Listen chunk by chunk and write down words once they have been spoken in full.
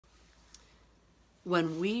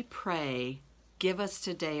When we pray, "Give us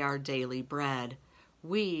today our daily bread,"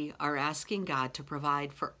 we are asking God to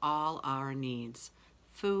provide for all our needs: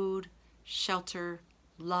 food, shelter,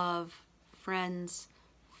 love, friends,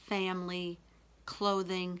 family,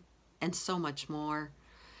 clothing, and so much more.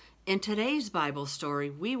 In today's Bible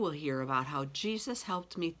story, we will hear about how Jesus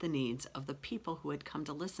helped meet the needs of the people who had come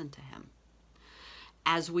to listen to him.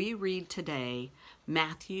 As we read today,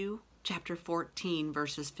 Matthew chapter 14,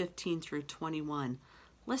 verses 15 through 21,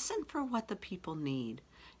 listen for what the people need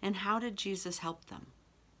and how did Jesus help them.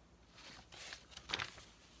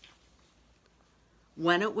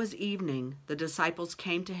 When it was evening, the disciples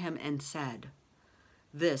came to him and said,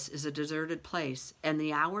 "This is a deserted place, and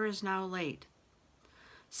the hour is now late.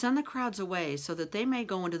 Send the crowds away so that they may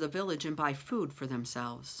go into the village and buy food for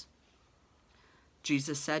themselves."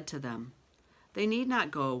 Jesus said to them, "They need not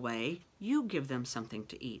go away. You give them something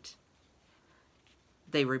to eat."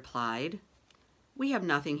 They replied, "We have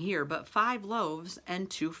nothing here but 5 loaves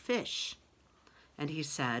and 2 fish." And he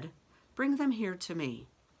said, "Bring them here to me."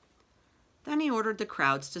 Then he ordered the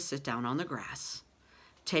crowds to sit down on the grass.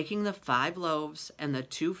 Taking the 5 loaves and the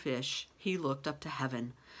 2 fish, he looked up to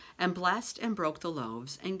heaven and blessed and broke the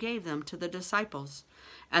loaves and gave them to the disciples,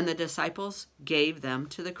 and the disciples gave them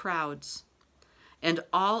to the crowds. And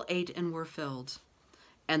all ate and were filled.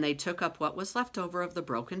 And they took up what was left over of the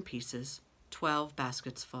broken pieces, 12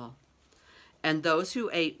 baskets full. And those who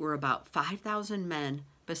ate were about 5,000 men,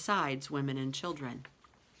 besides women and children.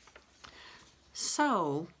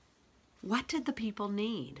 So, what did the people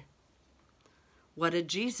need? What did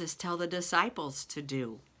Jesus tell the disciples to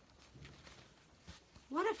do?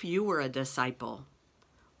 What if you were a disciple?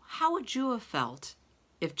 How would you have felt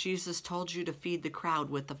if Jesus told you to feed the crowd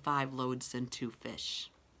with the 5 loaves and 2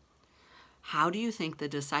 fish? How do you think the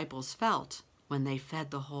disciples felt when they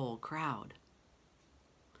fed the whole crowd?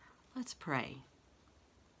 Let's pray.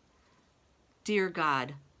 Dear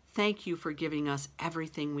God, thank you for giving us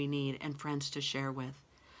everything we need and friends to share with.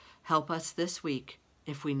 Help us this week,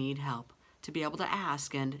 if we need help, to be able to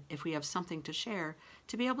ask, and if we have something to share,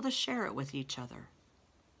 to be able to share it with each other.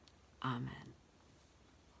 Amen.